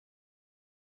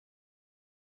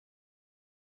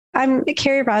I'm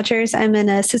Kerry Rogers. I'm an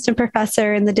assistant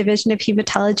professor in the Division of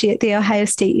Hematology at The Ohio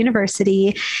State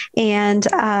University. And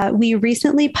we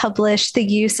recently published the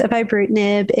use of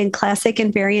ibrutinib in classic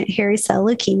and variant hairy cell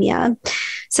leukemia.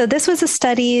 So, this was a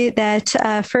study that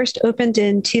first opened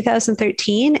in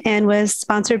 2013 and was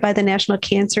sponsored by the National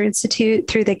Cancer Institute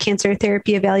through the Cancer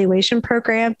Therapy Evaluation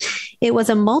Program. It was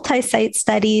a multi site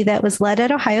study that was led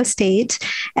at Ohio State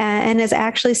and is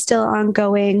actually still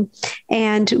ongoing.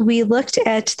 And we looked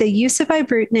at the use of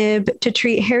ibrutinib to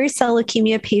treat hairy cell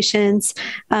leukemia patients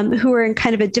who were in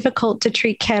kind of a difficult to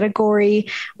treat category,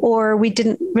 or we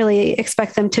didn't really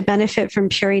expect them to benefit from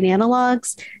purine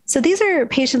analogues. So these are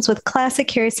patients with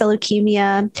classic hairy cell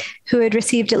leukemia who had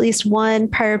received at least one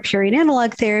prior purine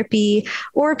analog therapy,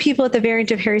 or people with a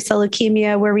variant of hairy cell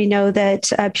leukemia where we know that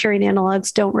purine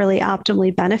analogues don't really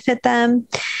optimally benefit them.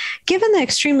 Given the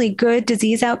extremely good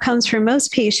disease outcomes for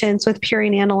most patients with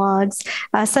purine analogues,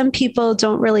 some people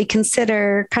don't really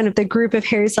consider kind of the group of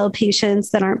hairy cell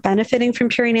patients that aren't benefiting from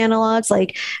purine analogues,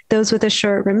 like those with a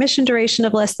short remission duration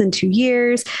of less than 2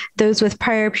 years, those with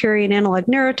prior purine analog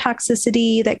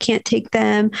neurotoxicity that can't take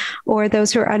them, or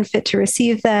those who are unfit to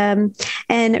receive them.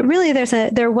 And really,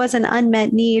 there was an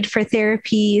unmet need for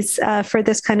therapies for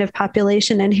this kind of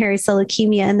population in hairy cell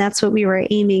leukemia, and that's what we were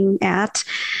aiming at.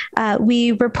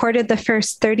 We reported the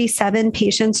first 37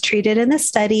 patients treated in this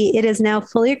study. It is now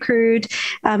fully accrued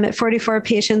at 44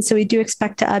 patients, so we do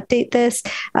expect to update this.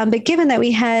 But given that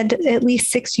we had at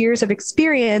least 6 years of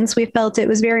experience, we felt it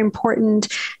was very important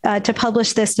to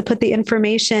publish this, to put the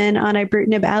information on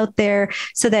ibrutinib out there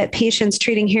so that patients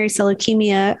treating hairy cell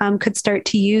leukemia could start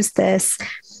to use this.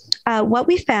 What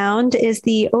we found is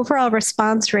the overall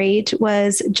response rate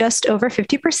was just over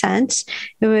 50%.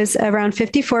 It was around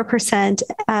 54%,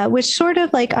 which sort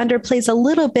of like underplays a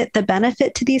little bit the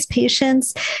benefit to these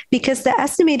patients because the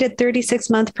estimated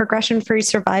 36-month progression-free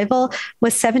survival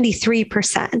was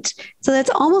 73%. So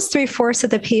that's almost 3/4 of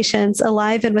the patients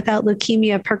alive and without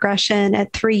leukemia progression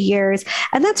at 3 years.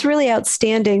 And that's really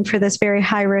outstanding for this very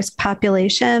high-risk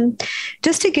population.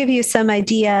 Just to give you some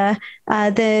idea,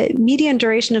 the median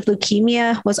duration of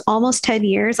leukemia was almost 10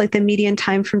 years, like the median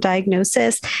time from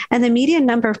diagnosis, and the median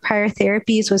number of prior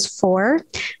therapies was 4.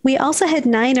 We also had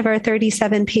 9 of our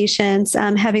 37 patients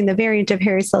having the variant of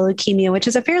hairy cell leukemia, which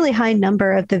is a fairly high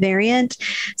number of the variant.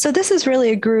 So this is really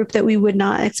a group that we would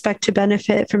not expect to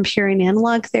benefit from purine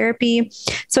analog therapy.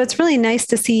 So it's really nice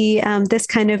to see this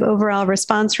kind of overall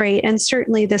response rate and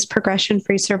certainly this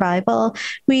progression-free survival.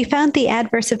 We found the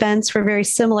adverse events were very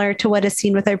similar to what is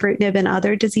seen with ibrutinib in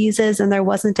other diseases, and there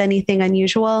wasn't anything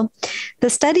unusual. The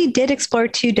study did explore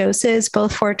 2 doses,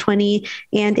 both 420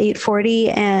 and 840,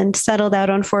 and settled out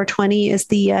on 420 as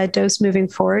the dose moving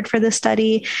forward for the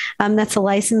study. That's a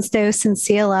licensed dose in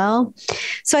CLL.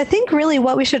 So I think really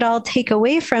what we should all take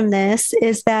away from this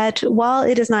is that while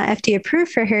it is not FDA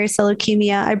approved for hairy cell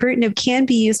leukemia, ibrutinib can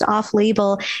be used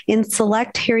off-label in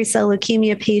select hairy cell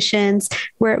leukemia patients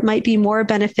where it might be more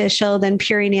beneficial than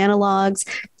purine analogs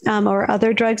or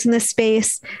other drugs in this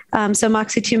space. So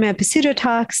moxetumomab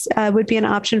pseudotox would be an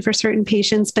option for certain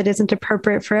patients, but isn't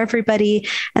appropriate for everybody.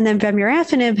 And then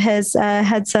vemurafenib has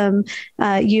had some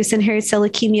use in hairy cell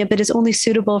leukemia, but is only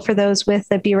suitable for those with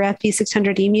the BRAF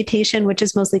V600E mutation, which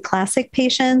is mostly classic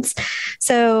patients.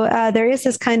 So there is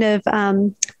this kind of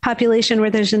population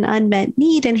where there's an unmet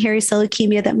need in hairy cell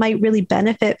leukemia that might really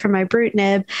benefit from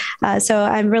ibrutinib. So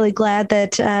I'm really glad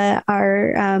that our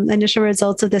initial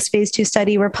results of this phase 2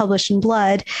 study were published in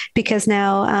Blood, because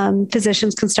now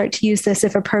physicians can start to use this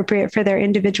if appropriate for their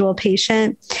individual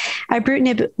patient.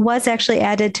 Ibrutinib was actually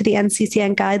added to the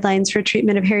NCCN guidelines for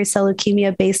treatment of hairy cell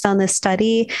leukemia based on this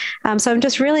study. So I'm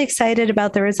just really excited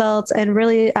about the results and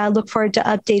really look forward to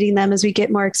updating them as we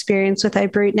get more experience with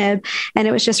ibrutinib. And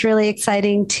it was just really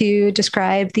exciting to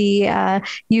describe the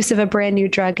use of a brand new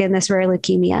drug in this rare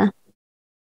leukemia.